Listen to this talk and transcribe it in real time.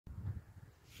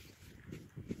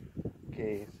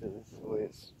Okay, so this is the way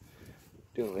it's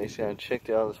doing. Basically, I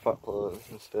checked out all the spark plugs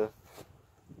and stuff.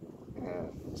 And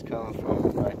it's coming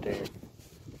from right there.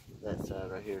 That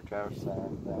side right here, driver's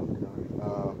side, down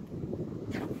cover.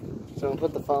 So I'm gonna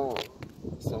put the phone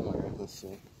somewhere. Let's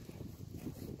see.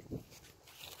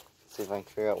 See if I can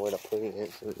figure out where to put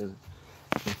it so it doesn't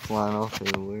go flying off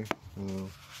everywhere.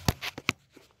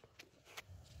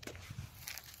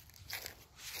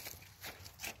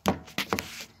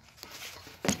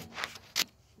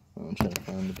 I'm trying to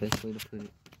find the best way to put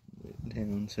it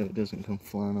down so it doesn't come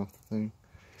flying off the thing.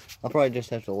 I'll probably just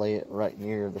have to lay it right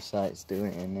near the side it's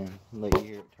doing and then let you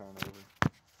hear it turn over.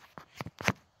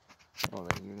 Oh,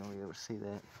 then you're gonna be able to see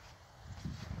that.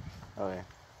 Oh yeah.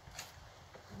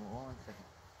 1 second.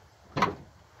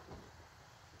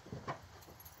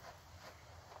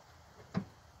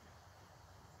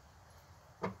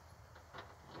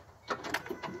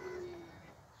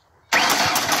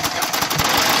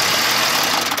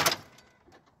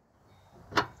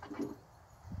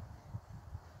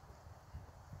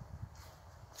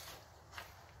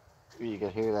 You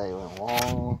could hear that it went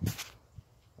long,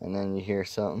 and then you hear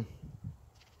something.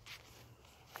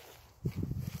 I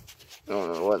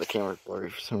don't know why the camera's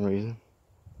blurry for some reason.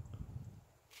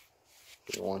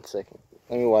 Give me 1 second.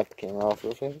 Let me wipe the camera off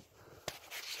real quick.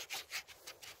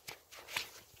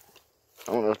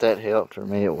 I don't know if that helped or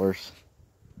made it worse.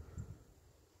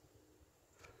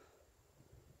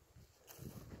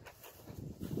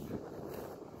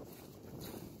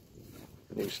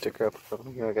 New sticker up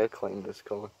from here. I gotta clean this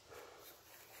color.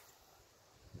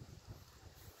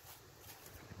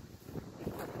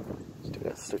 Still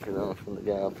got stickers on from the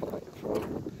guy I bought it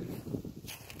from.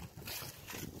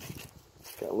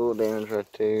 Got a little damage right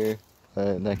there.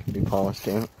 That can be polished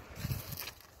down.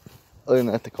 Other than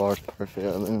that, the car's perfect.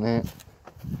 Other than that,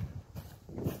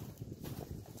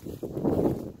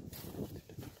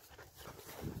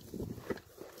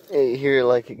 you hear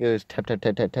like it goes tap tap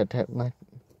tap tap tap tap. Like,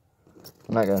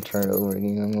 I'm not gonna turn it over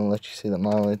again. I'm gonna let you see the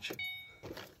mileage.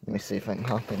 Let me see if I can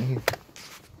hop in here.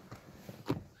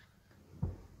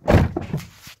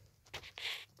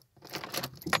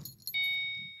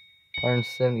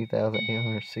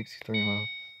 $170,863 miles.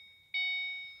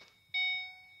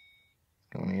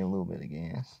 Gonna need a little bit of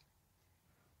gas.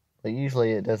 But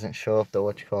usually it doesn't show up the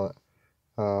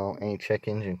any check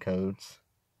engine codes.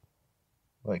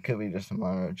 Well, it could be just a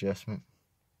minor adjustment.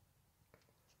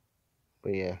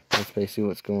 But yeah, that's basically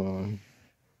what's going on.